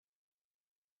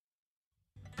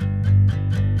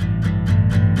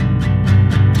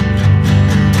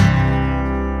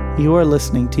You are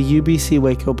listening to UBC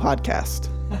Waco Podcast.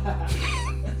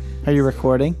 Are you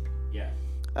recording? Yeah.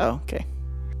 Oh, okay.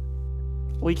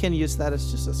 We can use that as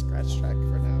just a scratch track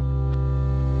for now.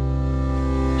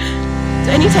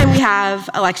 So anytime we have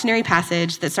a lectionary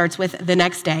passage that starts with the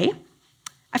next day,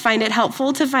 I find it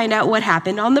helpful to find out what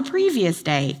happened on the previous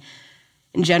day.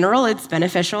 In general, it's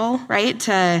beneficial, right,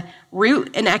 to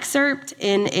root an excerpt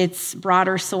in its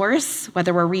broader source,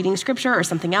 whether we're reading scripture or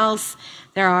something else.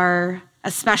 There are,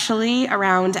 especially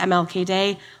around MLK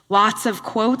Day, lots of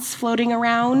quotes floating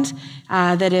around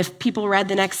that if people read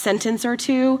the next sentence or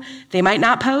two, they might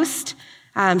not post.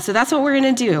 So that's what we're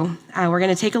going to do. We're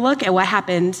going to take a look at what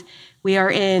happened. We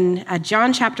are in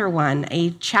John chapter 1,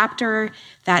 a chapter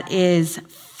that is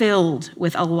filled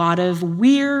with a lot of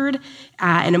weird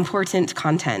and important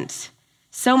content.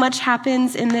 So much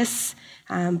happens in this,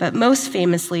 but most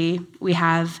famously, we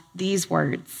have these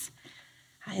words.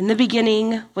 In the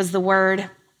beginning was the Word,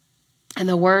 and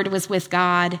the Word was with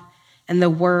God, and the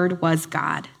Word was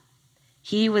God.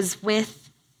 He was with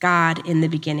God in the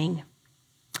beginning.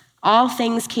 All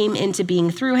things came into being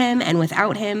through him, and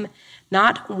without him,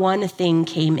 not one thing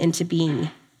came into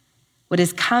being. What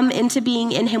has come into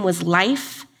being in him was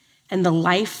life, and the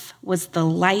life was the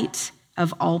light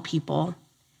of all people.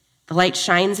 The light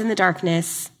shines in the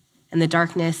darkness, and the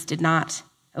darkness did not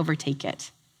overtake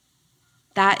it.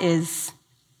 That is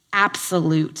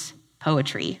absolute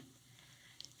poetry.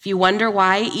 If you wonder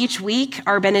why each week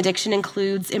our benediction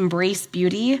includes embrace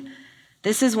beauty,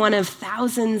 this is one of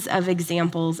thousands of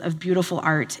examples of beautiful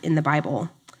art in the Bible.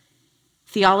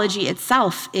 Theology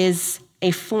itself is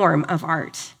a form of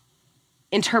art.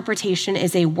 Interpretation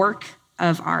is a work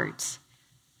of art.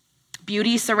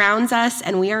 Beauty surrounds us,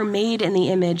 and we are made in the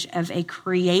image of a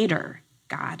creator,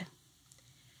 God.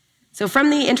 So from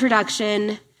the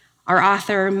introduction, our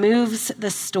author moves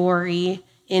the story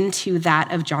into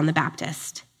that of John the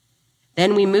Baptist.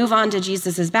 Then we move on to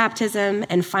Jesus' baptism,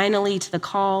 and finally to the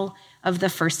call of the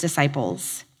first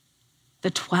disciples,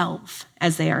 the 12,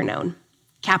 as they are known.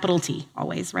 Capital T,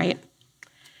 always, right?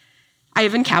 I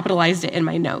even capitalized it in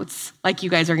my notes, like you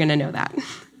guys are going to know that.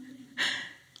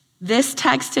 This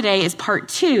text today is part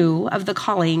 2 of the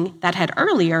calling that had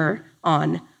earlier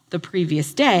on the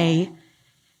previous day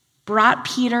brought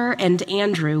Peter and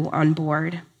Andrew on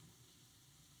board.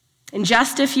 In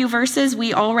just a few verses,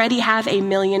 we already have a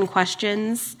million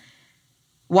questions.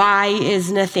 Why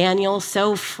is Nathanael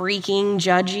so freaking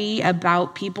judgy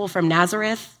about people from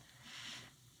Nazareth?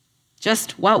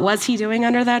 Just what was he doing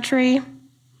under that tree?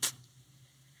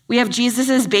 We have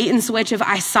Jesus' bait and switch of,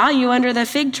 I saw you under the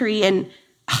fig tree, and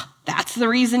that's the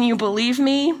reason you believe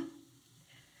me?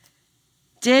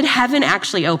 Did heaven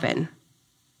actually open?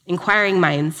 Inquiring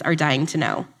minds are dying to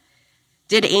know.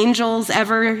 Did angels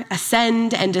ever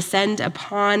ascend and descend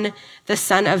upon the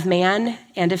Son of Man?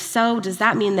 And if so, does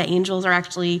that mean that angels are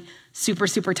actually super,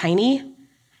 super tiny?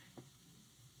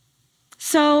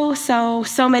 So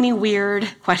many weird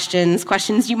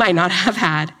questions you might not have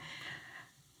had.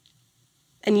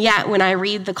 And yet, when I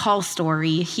read the call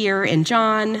story here in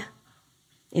John,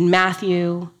 in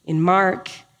Matthew, in Mark,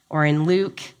 or in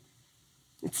Luke,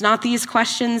 it's not these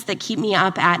questions that keep me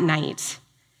up at night.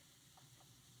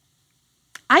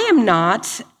 I am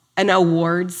not an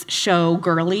awards show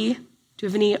girly. Do you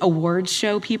have any awards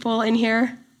show people in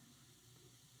here?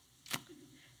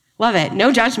 Love it.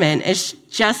 No judgment. It's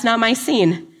just not my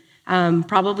scene.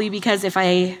 Probably because if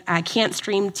I can't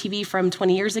stream TV from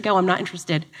 20 years ago, I'm not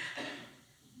interested.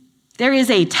 There is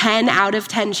a 10 out of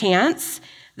 10 chance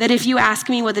that if you ask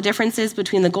me what the difference is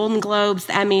between the Golden Globes,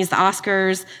 the Emmys, the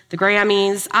Oscars, the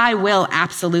Grammys, I will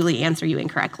absolutely answer you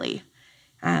incorrectly.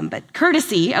 But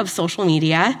courtesy of social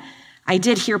media, I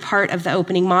did hear part of the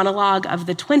opening monologue of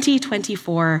the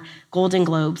 2024 Golden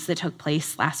Globes that took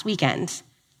place last weekend.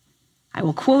 I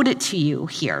will quote it to you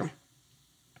here.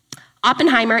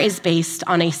 Oppenheimer is based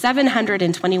on a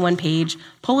 721-page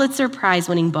Pulitzer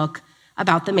Prize-winning book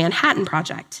about the Manhattan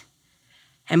Project.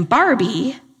 And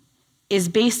Barbie is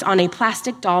based on a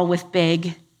plastic doll with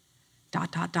big ...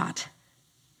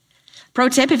 Pro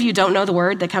tip, if you don't know the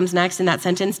word that comes next in that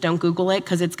sentence, don't Google it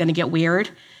because it's going to get weird.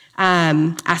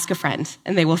 Ask a friend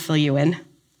and they will fill you in.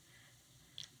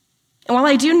 And while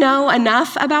I do know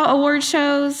enough about award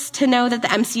shows to know that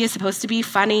the MC is supposed to be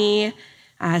funny,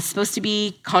 supposed to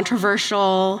be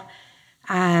controversial,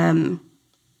 the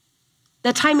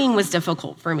timing was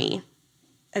difficult for me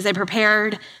as I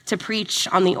prepared to preach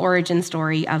on the origin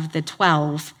story of the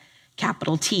 12,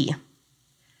 capital T.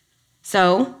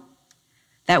 So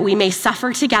that we may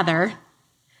suffer together,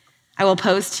 I will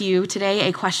pose to you today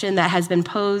a question that has been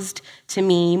posed to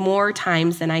me more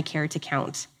times than I care to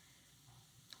count.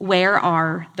 Where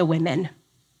are the women?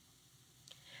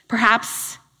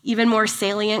 Perhaps even more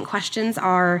salient questions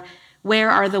are, where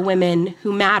are the women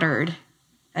who mattered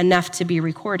enough to be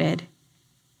recorded?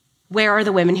 Where are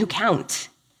the women who count?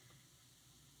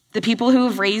 The people who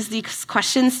have raised these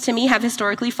questions to me have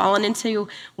historically fallen into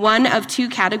one of two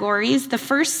categories. The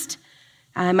first,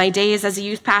 my days as a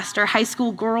youth pastor, high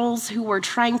school girls who were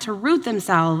trying to root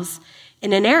themselves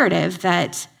in a narrative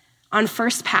that on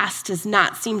first pass does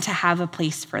not seem to have a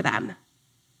place for them.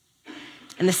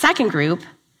 And the second group,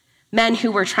 men who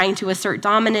were trying to assert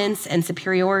dominance and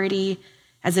superiority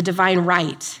as a divine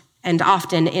right, and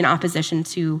often in opposition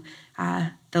to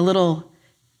the little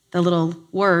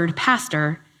word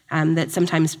pastor that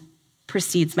sometimes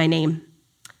precedes my name.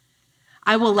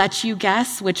 I will let you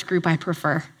guess which group I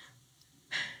prefer.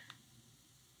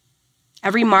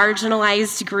 Every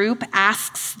marginalized group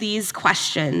asks these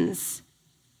questions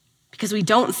because we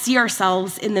don't see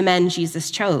ourselves in the men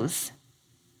Jesus chose.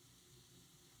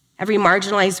 Every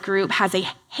marginalized group has a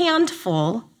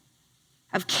handful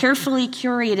of carefully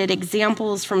curated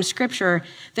examples from Scripture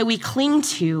that we cling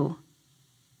to,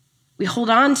 we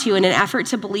hold on to in an effort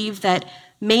to believe that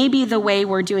maybe the way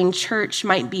we're doing church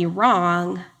might be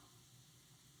wrong.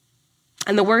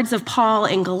 And the words of Paul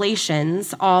in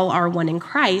Galatians, all are one in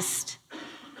Christ,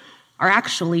 are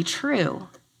actually true.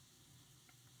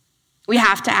 We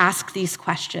have to ask these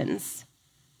questions.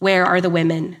 Where are the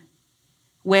women?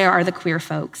 Where are the queer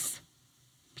folks?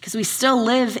 Because we still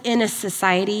live in a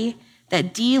society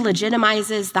that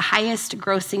delegitimizes the highest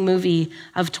grossing movie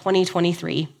of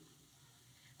 2023,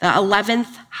 the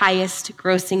 11th highest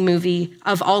grossing movie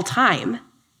of all time,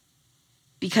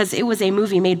 because it was a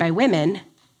movie made by women,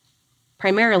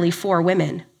 primarily for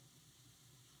women.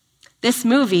 This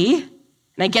movie,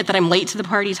 and I get that I'm late to the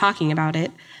party talking about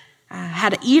it,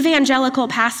 had evangelical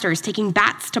pastors taking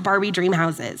bats to Barbie dream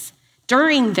houses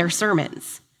during their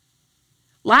sermons,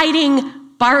 lighting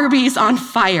Barbies on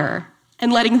fire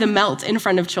and letting them melt in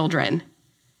front of children,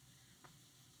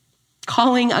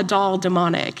 calling a doll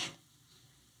demonic.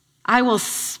 I will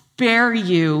spare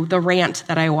you the rant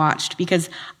that I watched because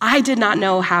I did not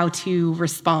know how to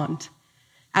respond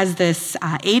as this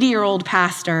 80-year-old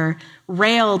pastor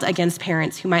railed against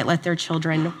parents who might let their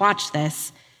children watch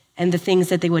this and the things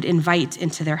that they would invite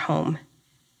into their home.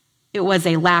 It was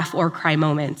a laugh or cry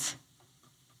moment.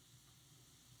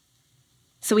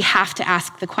 So we have to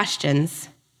ask the questions.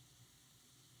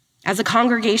 As a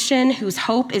congregation whose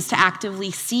hope is to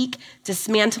actively seek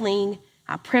dismantling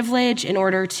privilege in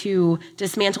order to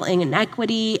dismantle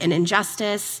inequity and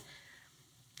injustice,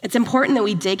 it's important that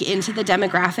we dig into the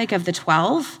demographic of the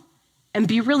 12 and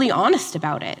be really honest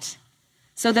about it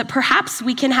so that perhaps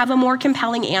we can have a more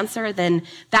compelling answer than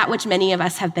that which many of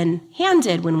us have been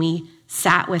handed when we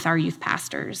sat with our youth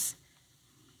pastors.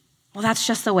 Well, that's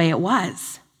just the way it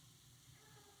was.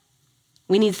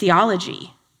 We need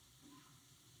theology.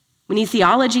 We need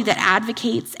theology that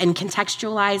advocates and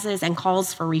contextualizes and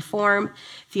calls for reform,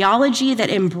 theology that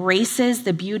embraces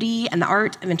the beauty and the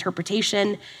art of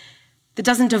interpretation, that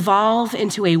doesn't devolve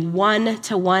into a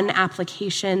one-to-one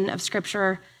application of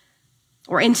Scripture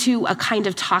or into a kind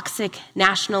of toxic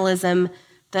nationalism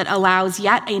that allows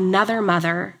yet another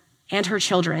mother and her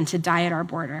children to die at our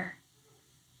border.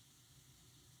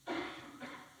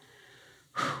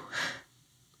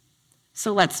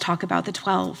 So let's talk about the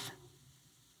 12.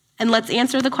 And let's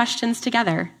answer the questions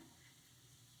together.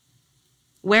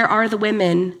 Where are the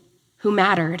women who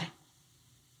mattered?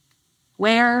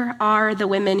 Where are the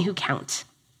women who count?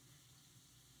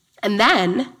 And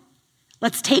then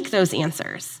let's take those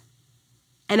answers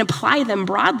and apply them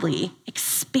broadly,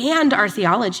 expand our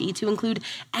theology to include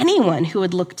anyone who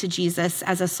would look to Jesus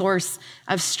as a source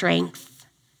of strength,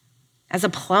 as a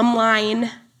plumb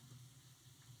line,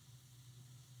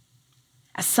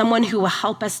 as someone who will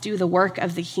help us do the work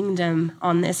of the kingdom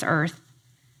on this earth.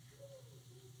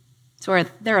 So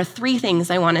there are three things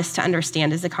I want us to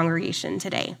understand as a congregation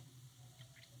today.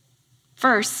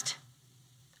 First,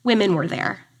 women were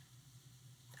there.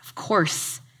 Of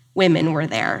course, women were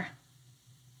there.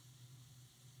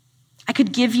 I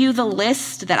could give you the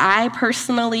list that I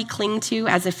personally cling to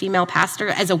as a female pastor,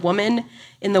 as a woman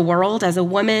in the world, as a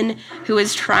woman who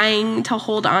is trying to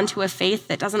hold on to a faith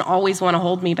that doesn't always want to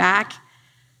hold me back.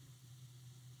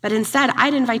 But instead,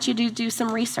 I'd invite you to do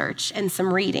some research and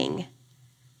some reading.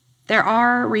 There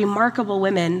are remarkable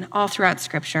women all throughout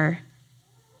Scripture.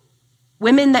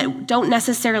 Women that don't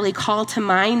necessarily call to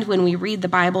mind when we read the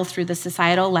Bible through the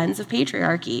societal lens of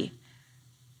patriarchy.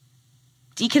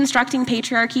 Deconstructing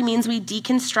patriarchy means we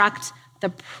deconstruct the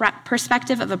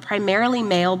perspective of a primarily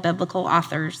male biblical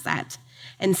author set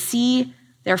and see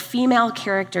their female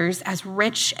characters as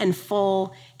rich and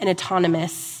full and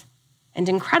autonomous and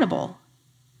incredible.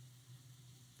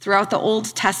 Throughout the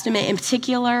Old Testament in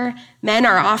particular, men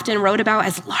are often wrote about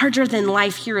as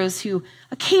larger-than-life heroes who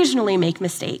occasionally make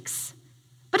mistakes.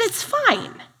 But it's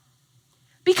fine,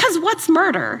 because what's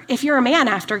murder if you're a man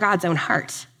after God's own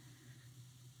heart?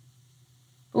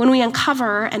 When we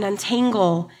uncover and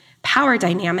untangle power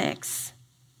dynamics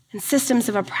and systems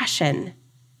of oppression,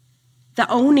 the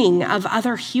owning of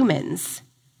other humans,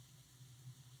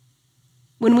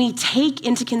 when we take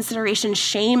into consideration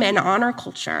shame and honor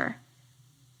culture,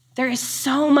 there is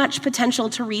so much potential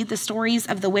to read the stories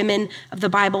of the women of the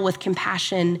Bible with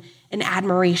compassion and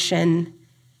admiration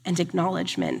and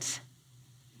acknowledgement.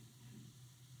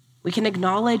 We can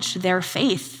acknowledge their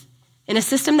faith in a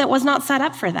system that was not set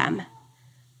up for them.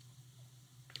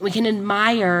 We can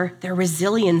admire their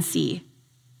resiliency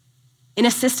in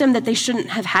a system that they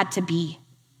shouldn't have had to be.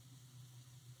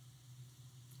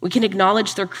 We can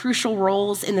acknowledge their crucial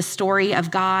roles in the story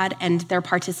of God and their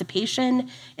participation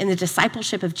in the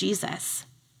discipleship of Jesus.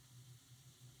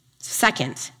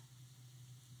 Second,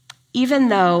 even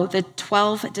though the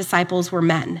 12 disciples were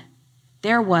men,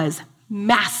 there was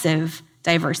massive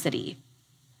diversity.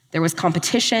 There was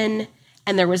competition,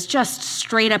 and there was just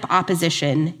straight up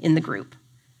opposition in the group.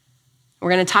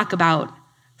 We're going to talk about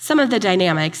some of the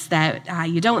dynamics that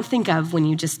you don't think of when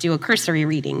you just do a cursory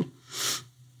reading.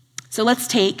 So let's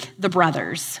take the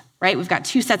brothers, right? We've got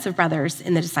two sets of brothers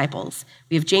in the disciples.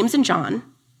 We have James and John.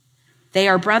 They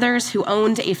are brothers who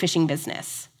owned a fishing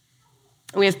business.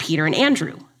 And we have Peter and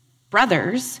Andrew,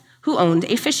 brothers who owned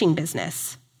a fishing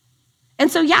business.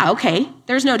 And so, yeah, okay,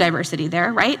 there's no diversity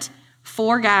there, right?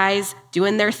 4 guys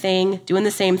doing their thing, doing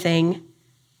the same thing.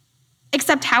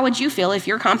 Except how would you feel if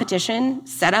your competition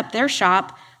set up their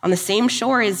shop on the same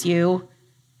shore as you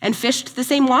and fished the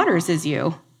same waters as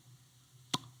you?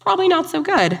 Probably not so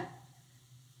good.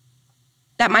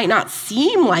 That might not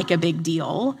seem like a big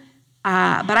deal,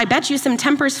 but I bet you some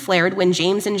tempers flared when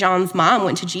James and John's mom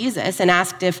went to Jesus and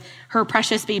asked if her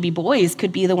precious baby boys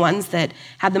could be the ones that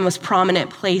had the most prominent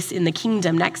place in the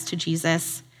kingdom next to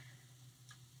Jesus.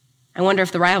 I wonder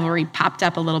if the rivalry popped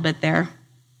up a little bit there.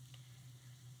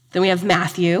 Then we have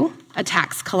Matthew, a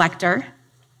tax collector,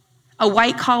 a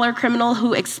white-collar criminal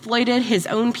who exploited his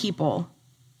own people,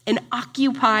 an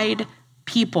occupied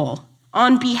people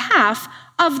on behalf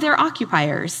of their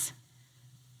occupiers.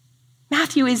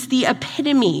 Matthew is the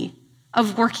epitome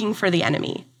of working for the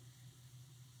enemy.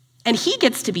 And he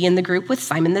gets to be in the group with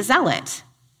Simon the Zealot.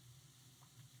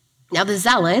 Now, the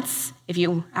Zealots, if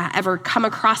you ever come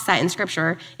across that in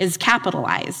Scripture, is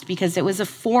capitalized because it was a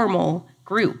formal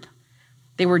group.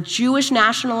 They were Jewish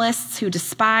nationalists who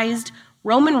despised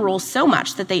Roman rule so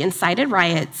much that they incited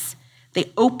riots.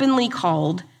 They openly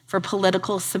called for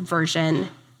political subversion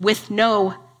with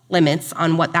no limits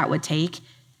on what that would take.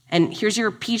 And here's your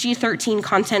PG-13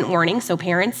 content warning, so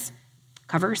parents,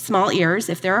 cover small ears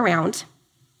if they're around.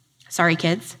 Sorry,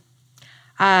 kids.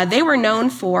 They were known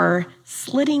for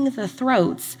slitting the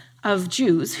throats of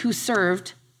Jews who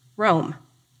served Rome.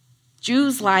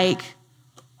 Jews like,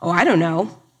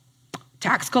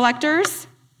 tax collectors.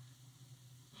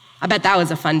 I bet that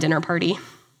was a fun dinner party.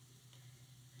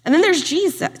 And then there's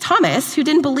Thomas, who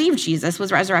didn't believe Jesus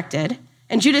was resurrected,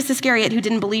 and Judas Iscariot, who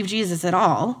didn't believe Jesus at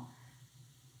all.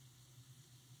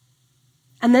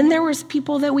 And then there was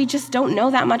people that we just don't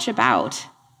know that much about.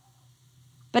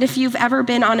 But if you've ever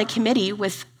been on a committee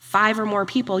with 5 or more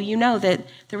people, you know that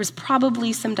there was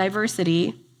probably some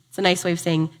diversity, it's a nice way of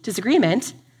saying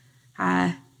disagreement,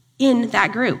 in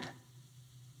that group.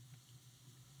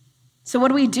 So what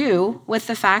do we do with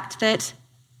the fact that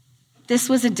this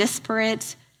was a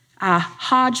disparate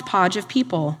hodgepodge of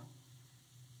people?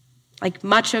 Like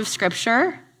much of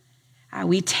Scripture,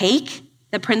 we take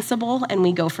the principle and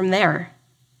we go from there.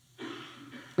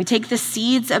 We take the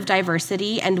seeds of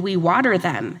diversity and we water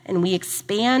them, and we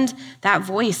expand that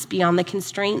voice beyond the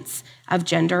constraints of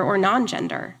gender or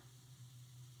non-gender.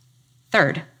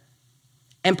 Third,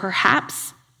 and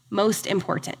perhaps most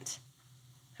important,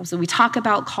 as we talk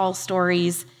about call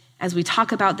stories, as we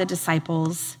talk about the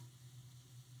disciples,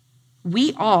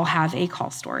 we all have a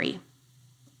call story.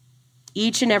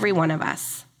 Each and every one of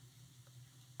us.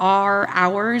 Are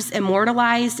ours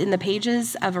immortalized in the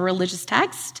pages of a religious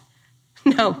text?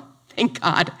 No, thank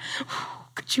God.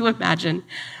 Could you imagine?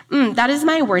 That is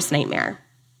my worst nightmare.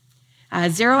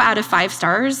 0 out of 5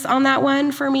 stars on that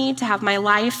one for me, to have my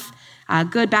life,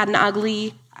 good, bad, and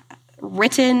ugly,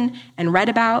 written and read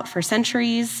about for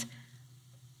centuries.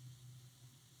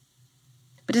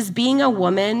 But is being a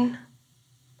woman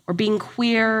or being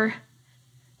queer?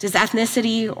 Does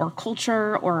ethnicity or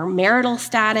culture or marital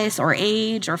status or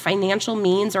age or financial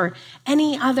means or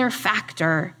any other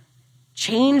factor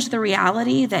change the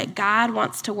reality that God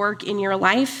wants to work in your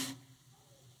life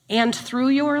and through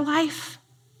your life?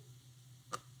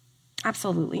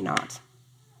 Absolutely not.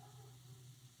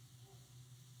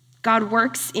 God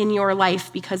works in your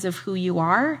life because of who you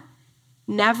are,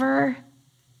 never,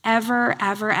 ever,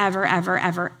 ever, ever, ever,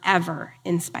 ever, ever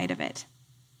in spite of it.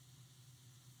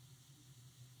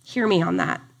 Hear me on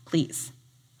that, please.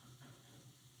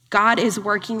 God is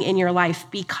working in your life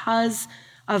because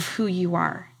of who you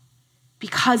are,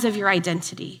 because of your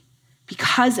identity,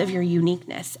 because of your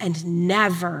uniqueness, and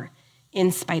never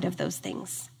in spite of those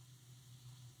things.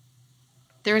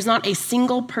 There is not a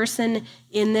single person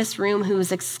in this room who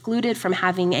is excluded from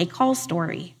having a call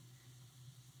story.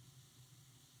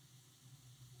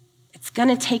 It's going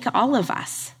to take all of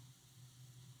us.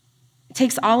 It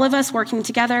takes all of us working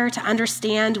together to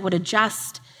understand what a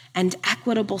just and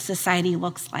equitable society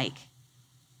looks like,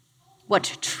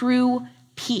 what true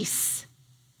peace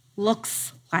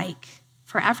looks like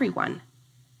for everyone,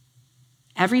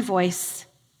 every voice,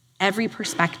 every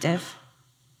perspective.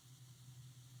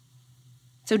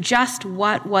 So just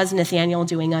what was Nathaniel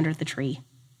doing under the tree?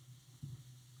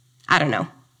 I don't know.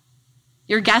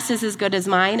 Your guess is as good as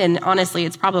mine, and honestly,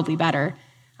 it's probably better.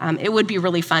 It would be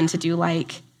really fun to do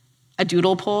like a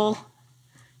doodle poll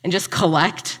and just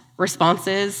collect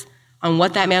responses on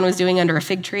what that man was doing under a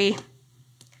fig tree.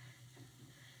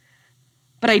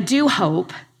 But I do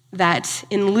hope that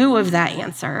in lieu of that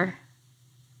answer,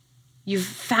 you've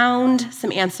found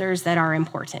some answers that are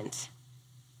important,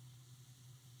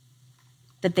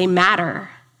 that they matter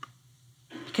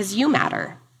because you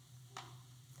matter.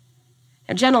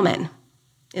 Now, gentlemen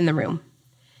in the room,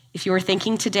 if you were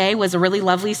thinking today was a really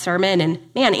lovely sermon, and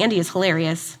man, Andie is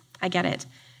hilarious, I get it.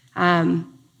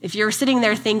 If you're sitting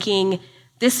there thinking,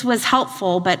 this was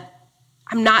helpful, but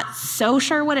I'm not so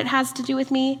sure what it has to do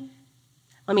with me,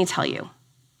 let me tell you.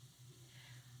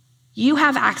 You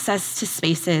have access to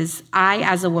spaces I,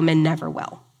 as a woman, never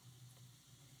will.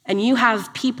 And you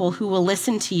have people who will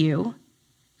listen to you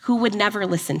who would never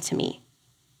listen to me.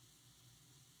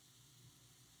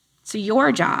 So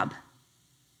your job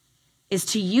is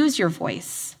to use your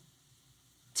voice,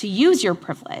 to use your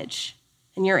privilege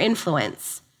and your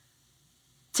influence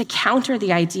to counter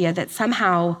the idea that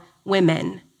somehow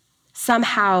women,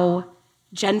 somehow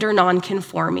gender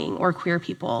nonconforming or queer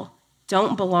people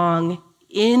don't belong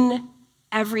in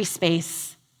every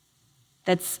space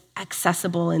that's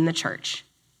accessible in the church.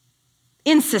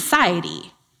 In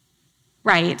society,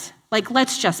 right? Like,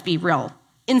 let's just be real.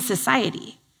 In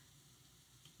society.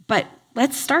 But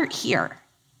let's start here.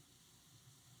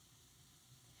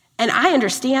 And I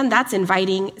understand that's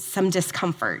inviting some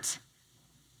discomfort.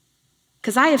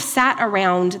 Because I have sat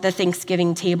around the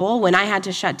Thanksgiving table when I had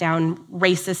to shut down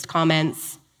racist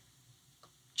comments,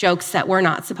 jokes that were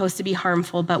not supposed to be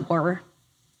harmful but were.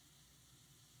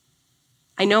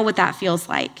 I know what that feels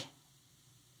like.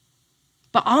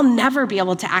 But I'll never be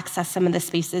able to access some of the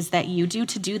spaces that you do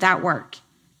to do that work.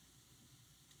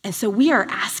 And so we are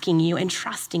asking you and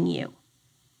trusting you.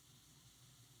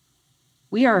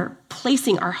 We are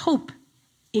placing our hope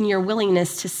in your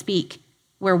willingness to speak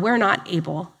where we're not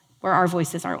able, where our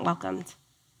voices aren't welcomed.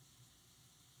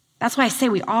 That's why I say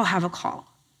we all have a call.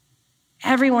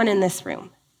 Everyone in this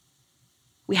room.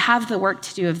 We have the work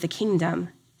to do of the kingdom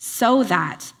so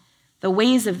that the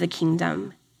ways of the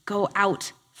kingdom go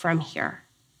out from here.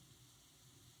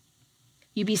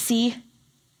 UBC,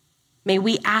 may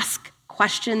we ask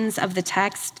questions of the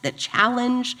text that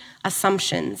challenge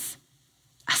assumptions,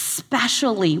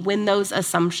 especially when those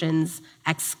assumptions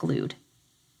exclude.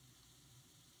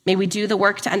 May we do the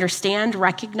work to understand,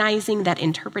 recognizing that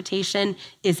interpretation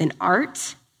is an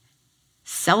art,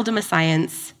 seldom a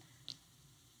science.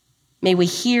 May we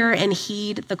hear and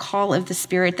heed the call of the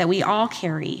Spirit that we all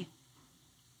carry,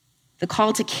 the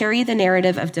call to carry the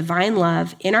narrative of divine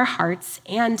love in our hearts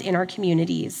and in our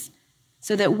communities,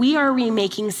 so that we are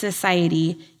remaking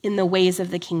society in the ways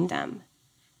of the kingdom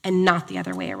and not the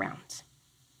other way around.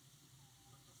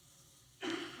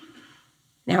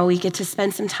 Now we get to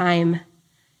spend some time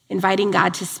inviting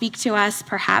God to speak to us,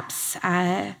 perhaps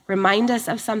remind us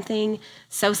of something,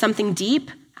 sow something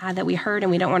deep that we heard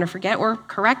and we don't want to forget, or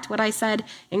correct what I said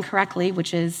incorrectly,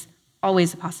 which is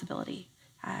always a possibility.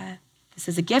 This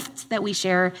is a gift that we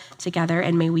share together,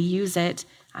 and may we use it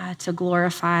to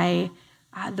glorify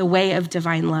the way of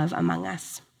divine love among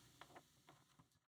us.